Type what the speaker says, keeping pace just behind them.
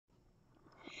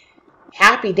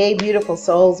Happy day, beautiful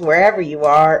souls, wherever you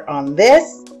are on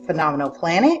this phenomenal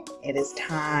planet. It is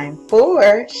time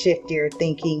for Shift Your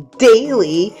Thinking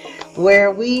Daily,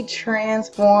 where we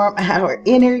transform our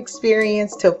inner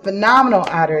experience to phenomenal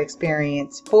outer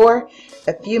experience. For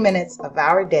a few minutes of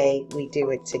our day, we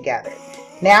do it together.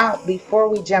 Now, before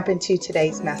we jump into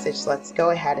today's message, let's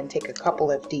go ahead and take a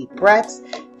couple of deep breaths.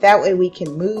 That way we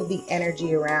can move the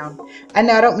energy around. I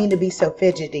know I don't mean to be so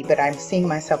fidgety, but I'm seeing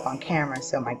myself on camera,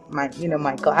 so my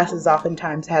glasses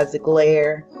oftentimes has the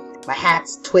glare. My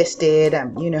hat's twisted. I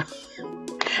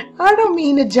don't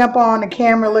mean to jump on the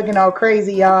camera looking all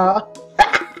crazy, y'all. All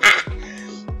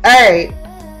right.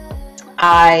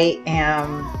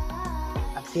 I'm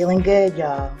feeling good,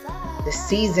 y'all. The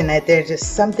season that there's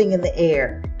just something in the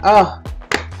air. Oh,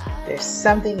 there's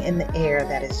something in the air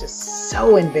that is just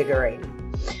so invigorating.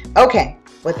 Okay,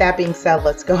 with that being said,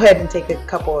 let's go ahead and take a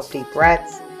couple of deep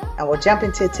breaths and we'll jump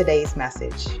into today's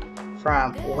message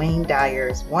from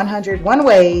Dyer's 101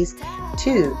 Ways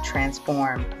to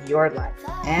Transform Your Life.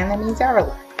 And that means our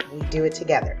life. We do it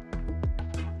together.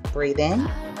 Breathe in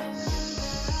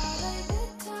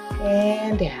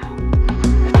and down.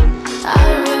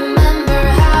 I remember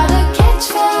how to catch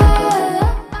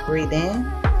fire. Breathe in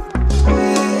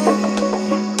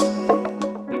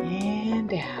and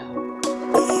down.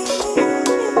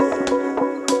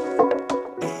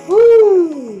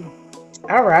 Woo!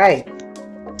 All right.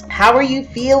 How are you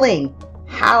feeling?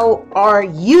 How are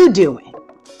you doing?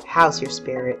 How's your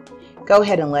spirit? Go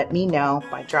ahead and let me know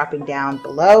by dropping down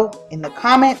below in the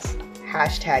comments.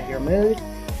 Hashtag your mood.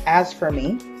 As for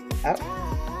me,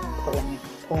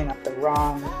 pulling up the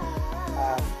wrong.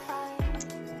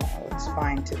 Let's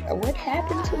find what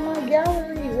happened to my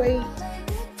gallery? Wait.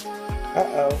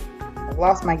 I've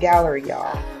lost my gallery,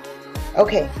 y'all.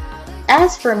 Okay.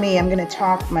 As for me, I'm going to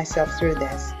talk myself through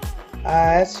this.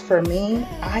 As for me,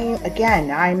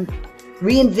 I'm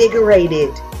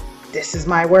reinvigorated. This is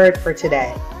my word for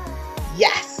today.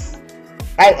 Yes,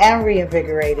 I am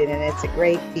reinvigorated, and it's a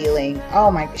great feeling. Oh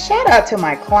my! Shout out to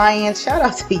my clients. Shout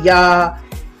out to y'all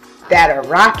that are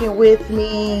rocking with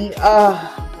me.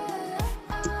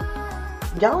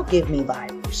 Y'all give me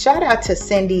life. Shout out to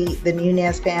Cindy, the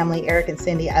Nunez family, Eric and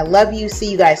Cindy. I love you.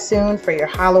 See you guys soon for your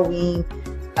Halloween,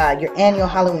 your annual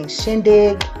Halloween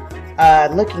shindig.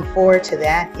 Looking forward to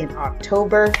that in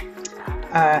October.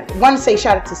 I want to say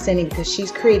shout out to Cindy because she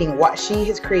has created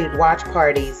watch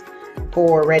parties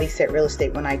for Ready Set Real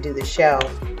Estate when I do the show,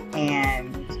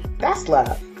 and that's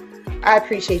love. I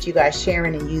appreciate you guys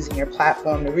sharing and using your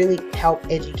platform to really help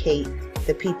educate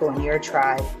the people in your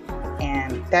tribe,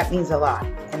 and that means a lot,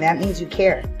 and that means you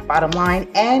care, bottom line,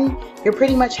 and you're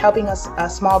pretty much helping us, a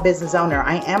small business owner.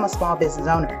 I am a small business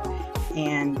owner,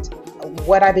 and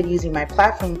what I've been using my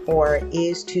platform for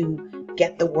is to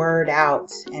get the word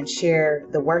out and share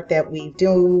the work that we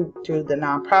do through the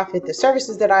nonprofit, the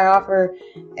services that I offer,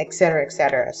 etc.,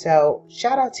 etc. So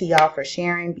shout out to y'all for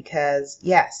sharing, because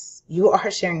yes, you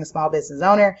are sharing a small business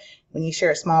owner. When you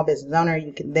share a small business owner,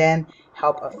 you can then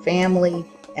help a family,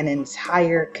 an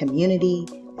entire community,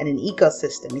 and an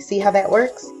ecosystem. You see how that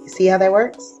works? You see how that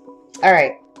works? All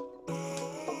right.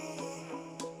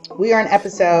 We are in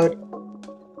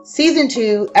Season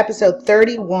 2, episode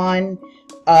 31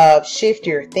 of Shift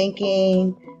Your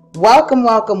Thinking. Welcome,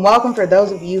 welcome, welcome for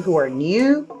those of you who are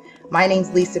new. My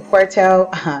name's Puerto.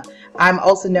 I'm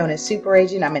also known as Super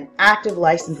Agent. I'm an active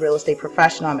licensed real estate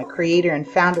professional. I'm a creator and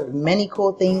founder of many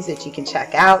cool things that you can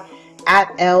check out at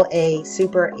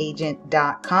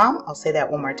lasuperagent.com. I'll say that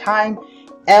one more time,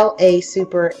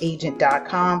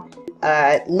 lasuperagent.com.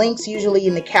 Links usually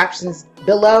in the captions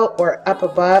below or up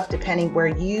above, depending where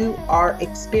you are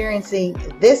experiencing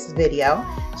this video.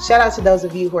 Shout out to those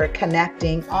of you who are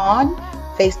connecting on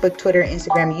Facebook, Twitter,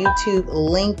 Instagram, YouTube,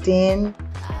 LinkedIn,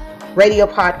 radio,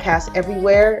 podcast,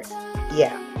 everywhere.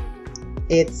 Yeah,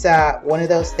 it's one of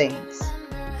those things.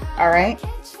 All right.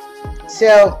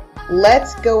 So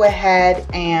let's go ahead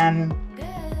and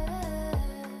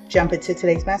jump into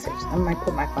today's message. I might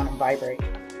put my phone on vibrate.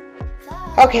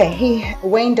 Okay,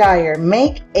 Dyer,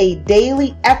 make a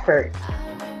daily effort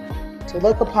to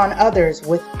look upon others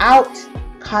without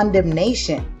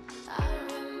condemnation.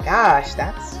 Gosh,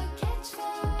 that's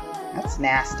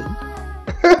nasty.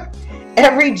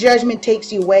 Every judgment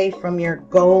takes you away from your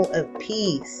goal of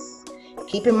peace.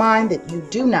 Keep in mind that you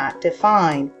do not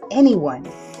define anyone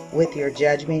with your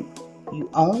judgment. You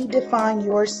only define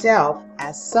yourself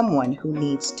as someone who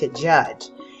needs to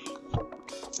judge.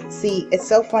 See, it's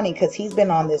so funny because he's been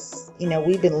on this,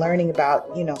 we've been learning about,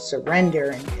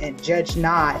 surrender and judge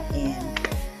not. And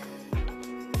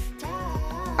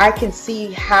I can see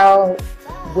how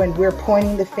when we're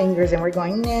pointing the fingers and we're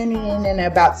going nah, nah, nah, nah,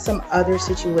 about some other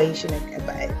situation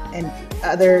and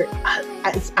other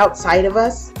it's outside of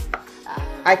us,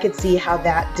 I could see how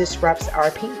that disrupts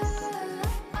our peace.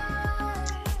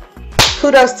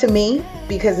 Kudos to me,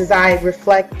 because as I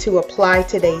reflect to apply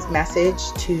today's message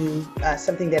to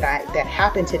something that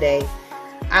happened today,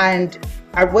 and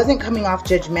I wasn't coming off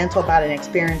judgmental about an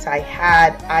experience I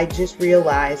had. I just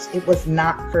realized it was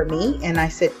not for me, and I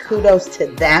said kudos to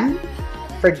them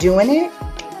for doing it.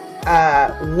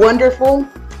 Wonderful.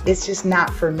 It's just not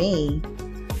for me,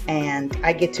 and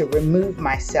I get to remove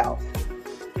myself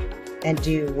and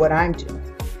do what I'm doing,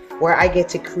 where I get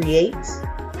to create,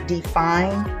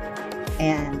 define,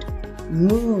 and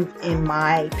move in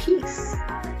my peace.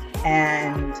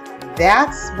 And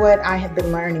that's what I have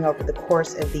been learning over the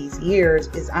course of these years,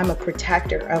 is I'm a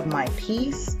protector of my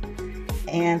peace,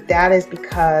 and that is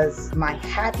because my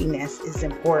happiness is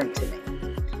important to me.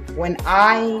 When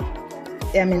I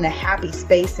am in a happy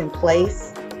space and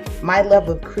place, my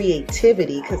level of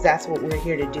creativity, because that's what we're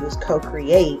here to do, is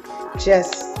co-create,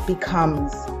 just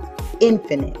becomes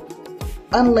infinite,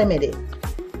 unlimited.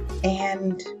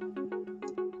 And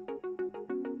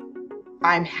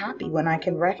I'm happy when I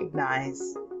can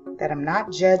recognize that I'm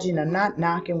not judging, I'm not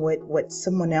knocking what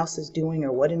someone else is doing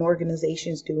or what an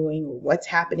organization is doing or what's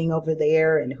happening over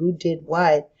there and who did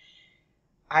what.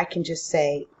 I can just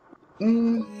say,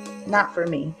 not for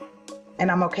me.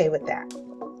 And I'm okay with that.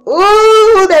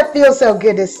 Ooh, that feels so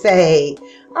good to say.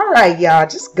 All right, y'all,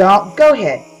 just go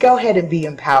ahead. Go ahead and be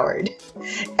empowered.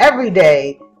 Every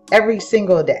day, every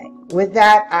single day. With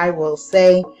that, I will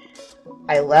say,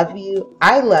 I love you.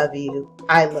 I love you.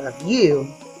 I love you.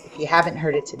 If you haven't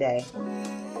heard it today,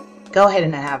 go ahead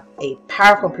and have a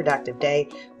powerful, productive day.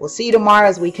 We'll see you tomorrow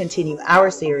as we continue our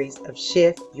series of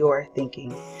Shift Your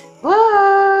Thinking.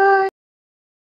 Bye.